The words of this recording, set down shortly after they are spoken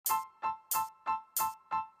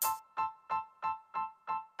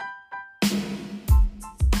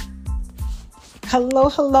Hello,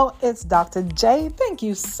 hello, it's Dr. J. Thank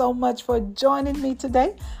you so much for joining me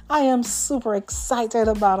today. I am super excited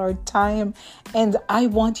about our time, and I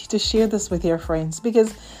want you to share this with your friends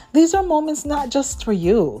because these are moments not just for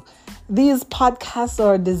you. These podcasts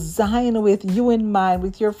are designed with you in mind,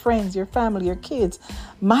 with your friends, your family, your kids,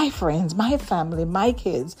 my friends, my family, my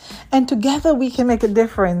kids. And together we can make a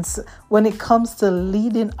difference when it comes to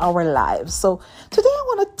leading our lives. So today I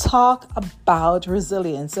want to talk about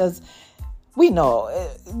resilience. As we know,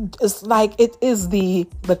 it's like it is the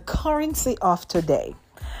currency of today.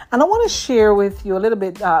 And I want to share with you a little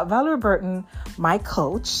bit, Valerie Burton, my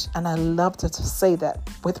coach, and I love to say that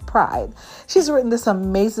with pride. She's written this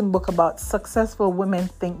amazing book about successful women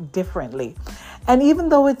think differently. And even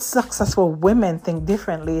though it's successful women think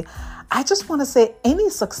differently, I just want to say any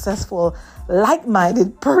successful,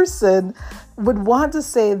 like-minded person would want to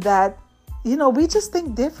say that, we just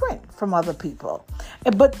think different from other people.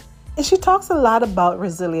 But she talks a lot about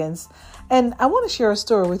resilience. And I want to share a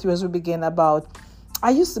story with you as we begin about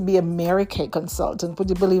I used to be a Mary Kay consultant. Would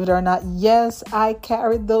you believe it or not? Yes, I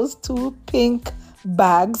carried those 2 pink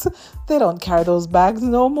bags. They don't carry those bags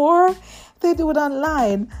no more. They do it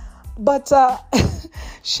online. But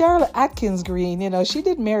Cheryl Atkins Green, she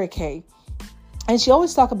did Mary Kay. And she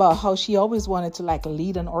always talked about how she always wanted to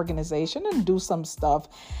lead an organization and do some stuff.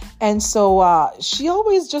 And so she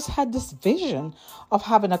always just had this vision of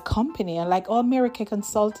having a company. And like all Mary Kay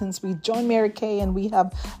consultants, we join Mary Kay and we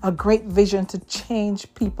have a great vision to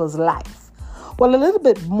change people's life. Well, a little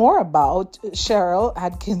bit more about Cheryl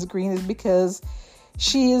Atkins Green is because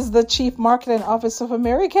she is the chief marketing officer for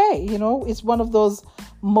Mary Kay. It's one of those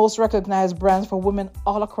most recognized brands for women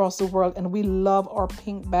all across the world. And we love our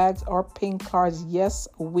pink bags, our pink cards. Yes,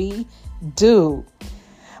 we do.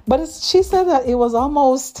 But she said that it was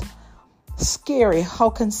almost scary how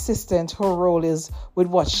consistent her role is with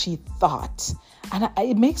what she thought. And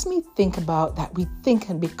it makes me think about that we think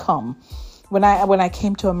and become. When I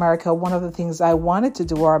came to America, one of the things I wanted to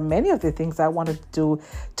do, or many of the things I wanted to do,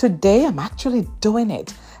 today I'm actually doing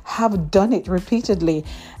it, have done it repeatedly.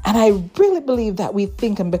 And I really believe that we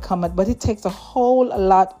think and become it, but it takes a whole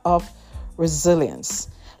lot of resilience.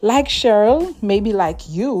 Like Cheryl, maybe like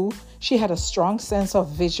you, she had a strong sense of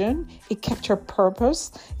vision. It kept her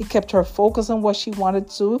purpose. It kept her focus on what she wanted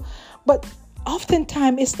to. But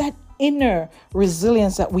oftentimes it's that inner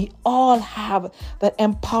resilience that we all have that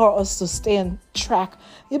empower us to stay on track.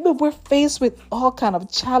 We're faced with all kind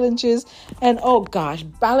of challenges and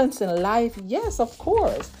balancing life. Yes, of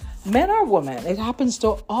course. Men or women, it happens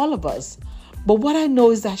to all of us. But what I know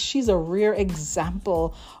is that she's a rare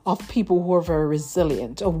example of people who are very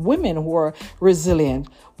resilient, of women who are resilient,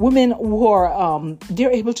 women who are,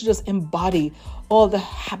 they're able to just embody all the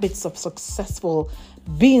habits of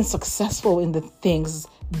being successful in the things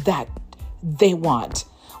that they want.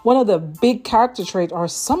 One of the big character traits, or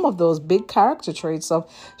some of those big character traits of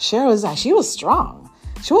Cheryl, is that she was strong.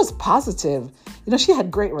 She was positive. She had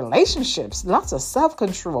great relationships, lots of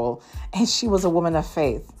self-control, and she was a woman of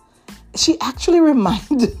faith. She actually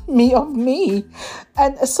reminded me of me.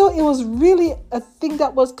 And so it was really a thing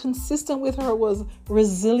that was consistent with her was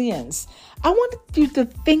resilience. I wanted you to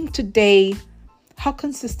think today, how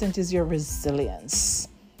consistent is your resilience?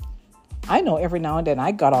 I know every now and then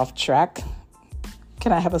I got off track.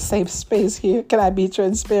 Can I have a safe space here? Can I be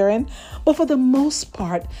transparent? But for the most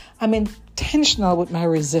part, I'm intentional with my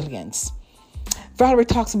resilience. Valerie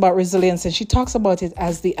talks about resilience, and she talks about it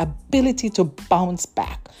as the ability to bounce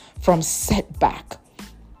back from setback.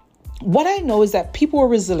 What I know is that people are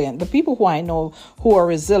resilient. The people who I know who are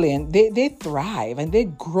resilient, they thrive and they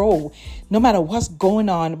grow no matter what's going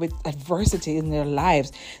on with adversity in their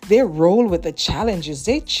lives. They roll with the challenges.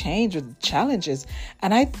 They change with the challenges.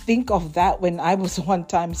 And I think of that when I was one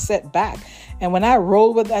time set back. And when I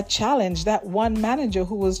rolled with that challenge, that one manager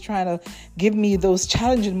who was trying to give me those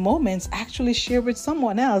challenging moments actually shared with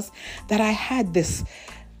someone else that I had this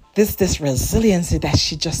resiliency that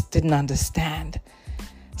she just didn't understand.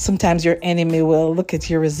 Sometimes your enemy will look at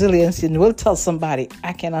your resilience and will tell somebody,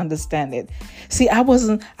 I can't understand it. See, I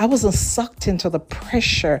wasn't sucked into the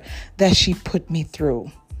pressure that she put me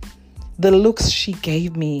through. The looks she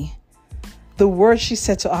gave me, the words she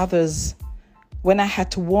said to others when I had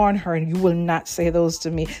to warn her, and you will not say those to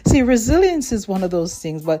me. See, resilience is one of those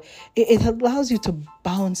things, but it allows you to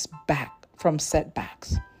bounce back from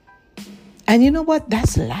setbacks. And you know what?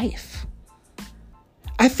 That's life.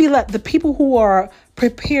 I feel like the people who are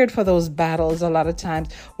prepared for those battles a lot of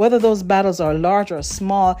times, whether those battles are large or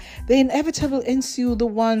small, they inevitably ensue the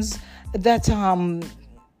ones that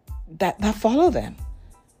follow them.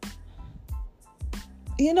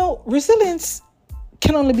 Resilience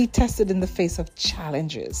can only be tested in the face of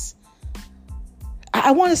challenges.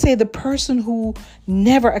 I want to say the person who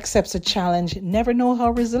never accepts a challenge never know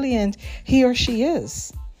how resilient he or she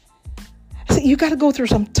is. So you got to go through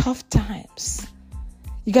some tough times.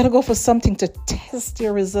 You got to go for something to test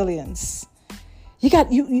your resilience.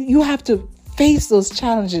 You have to face those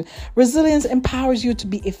challenges. Resilience empowers you to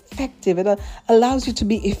be effective. It allows you to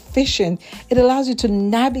be efficient. It allows you to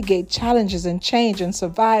navigate challenges and change and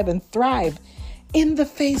survive and thrive in the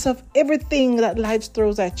face of everything that life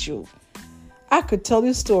throws at you. I could tell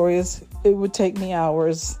you stories. It would take me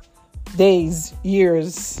hours, days,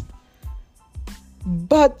 years.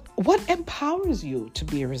 But what empowers you to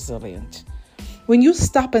be resilient? When you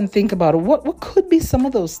stop and think about it, what could be some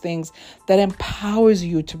of those things that empowers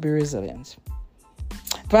you to be resilient?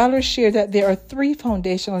 Valerie shared that there are 3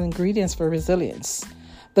 foundational ingredients for resilience.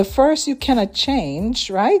 The first you cannot change,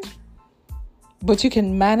 right? But you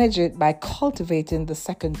can manage it by cultivating the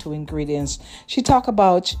second 2 ingredients. She talked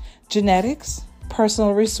about genetics,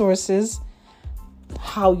 personal resources,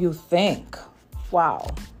 how you think. Wow,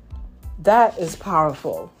 that is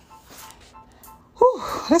powerful.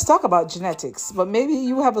 Let's talk about genetics, but maybe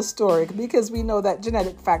you have a story, because we know that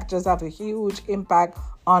genetic factors have a huge impact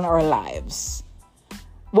on our lives.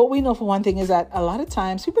 What we know for one thing is that a lot of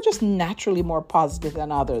times people are just naturally more positive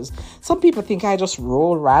than others. Some people think I just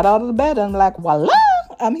roll right out of the bed and I'm like, voila,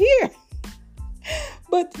 I'm here.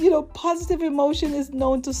 But, positive emotion is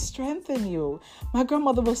known to strengthen you. My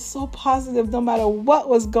grandmother was so positive no matter what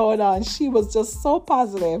was going on. She was just so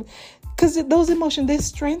positive. Because those emotions, they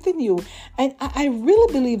strengthen you. And I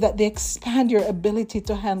really believe that they expand your ability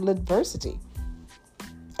to handle adversity.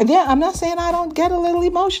 And yeah, I'm not saying I don't get a little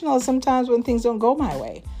emotional sometimes when things don't go my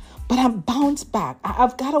way. But I bounce back.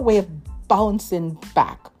 I've got a way of bouncing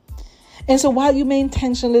back. And so while you may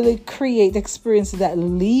intentionally create experiences that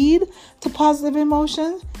lead to positive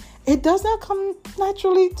emotions, it does not come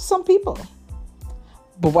naturally to some people.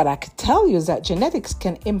 But what I could tell you is that genetics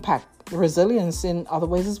can impact resilience in other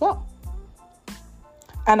ways as well.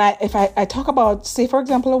 And if I talk about, say, for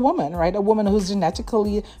example, a woman, right? A woman who's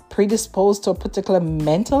genetically predisposed to a particular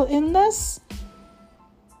mental illness.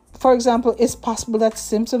 For example, it's possible that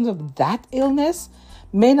symptoms of that illness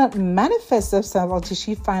may not manifest themselves until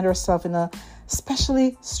she finds herself in a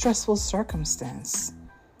especially stressful circumstance.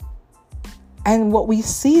 And what we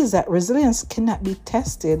see is that resilience cannot be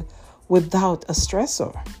tested without a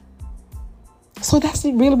stressor. So that's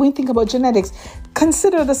really, when you think about genetics,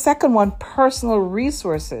 consider the second one, personal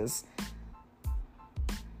resources.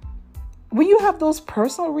 When you have those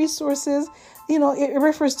personal resources, it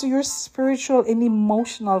refers to your spiritual and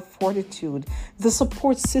emotional fortitude, the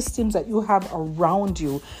support systems that you have around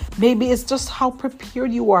you. Maybe it's just how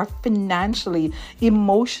prepared you are financially,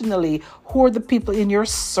 emotionally. Who are the people in your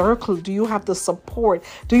circle? Do you have the support?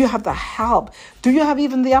 Do you have the help? Do you have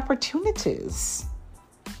even the opportunities?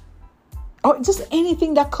 Or just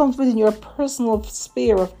anything that comes within your personal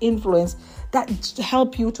sphere of influence that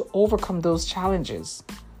help you to overcome those challenges.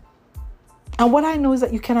 And what I know is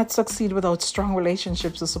that you cannot succeed without strong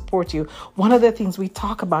relationships to support you. One of the things we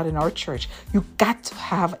talk about in our church, you got to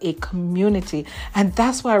have a community. And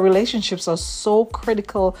that's why relationships are so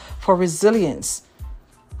critical for resilience.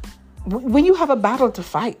 When you have a battle to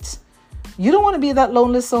fight, you don't want to be that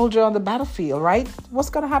lonely soldier on the battlefield, right? What's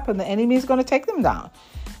going to happen? The enemy is going to take them down.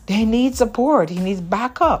 They need support. He needs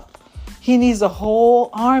backup. He needs a whole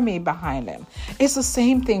army behind him. It's the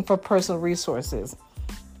same thing for personal resources.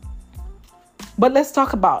 But let's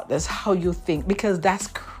talk about this, how you think, because that's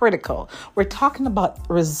critical. We're talking about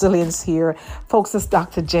resilience here. Folks, it's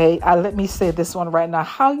Dr. J. Let me say this one right now.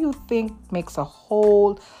 How you think makes a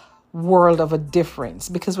whole world of a difference.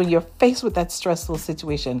 Because when you're faced with that stressful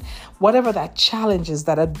situation, whatever that challenge is,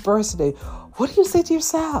 that adversity, what do you say to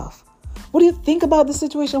yourself? What do you think about the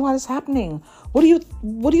situation while it's happening? What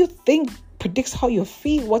do you think predicts how you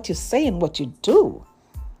feel, what you say, and what you do?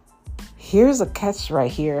 Here's a catch right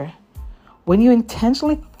here. When you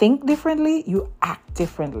intentionally think differently, you act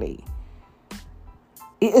differently.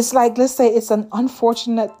 It's like, let's say it's an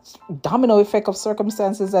unfortunate domino effect of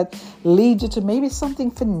circumstances that lead you to maybe something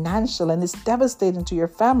financial and it's devastating to your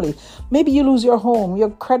family. Maybe you lose your home, your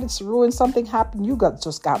credit's ruined, something happened, you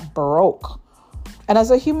just got broke. And as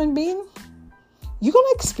a human being, you're going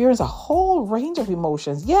to experience a whole range of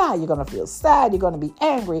emotions. Yeah, you're going to feel sad. You're going to be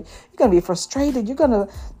angry. You're going to be frustrated.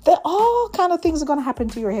 All kind of things are going to happen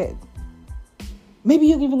to your head. Maybe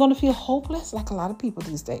you're even going to feel hopeless, like a lot of people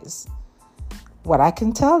these days. What I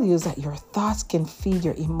can tell you is that your thoughts can feed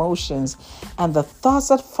your emotions, and the thoughts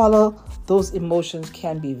that follow those emotions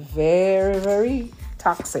can be very, very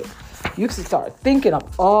toxic. You can start thinking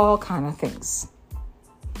of all kind of things.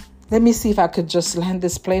 Let me see if I could just land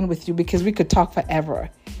this plane with you because we could talk forever.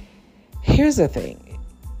 Here's the thing.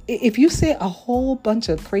 If you say a whole bunch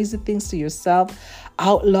of crazy things to yourself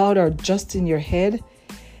out loud or just in your head,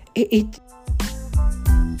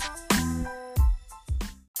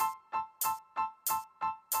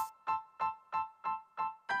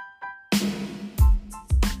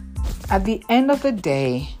 at the end of the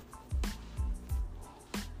day,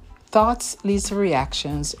 thoughts lead to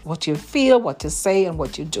reactions, what you feel, what you say, and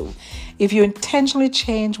what you do. If you intentionally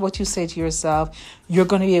change what you say to yourself, you're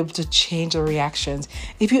going to be able to change the reactions.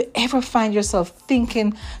 If you ever find yourself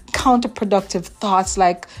thinking counterproductive thoughts,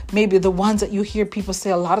 like maybe the ones that you hear people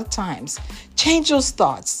say a lot of times, change those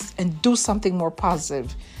thoughts and do something more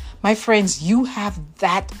positive. My friends, you have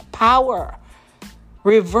that power.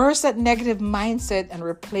 Reverse that negative mindset and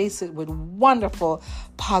replace it with wonderful,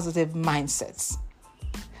 positive mindsets.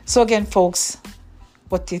 So again, folks,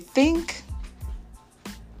 what you think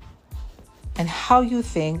and how you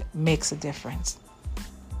think makes a difference.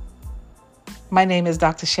 My name is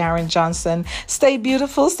Dr. Sharon Johnson. Stay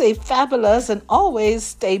beautiful, stay fabulous, and always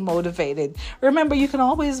stay motivated. Remember, you can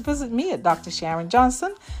always visit me at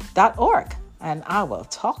drsharonjohnson.org, and I will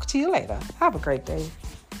talk to you later. Have a great day.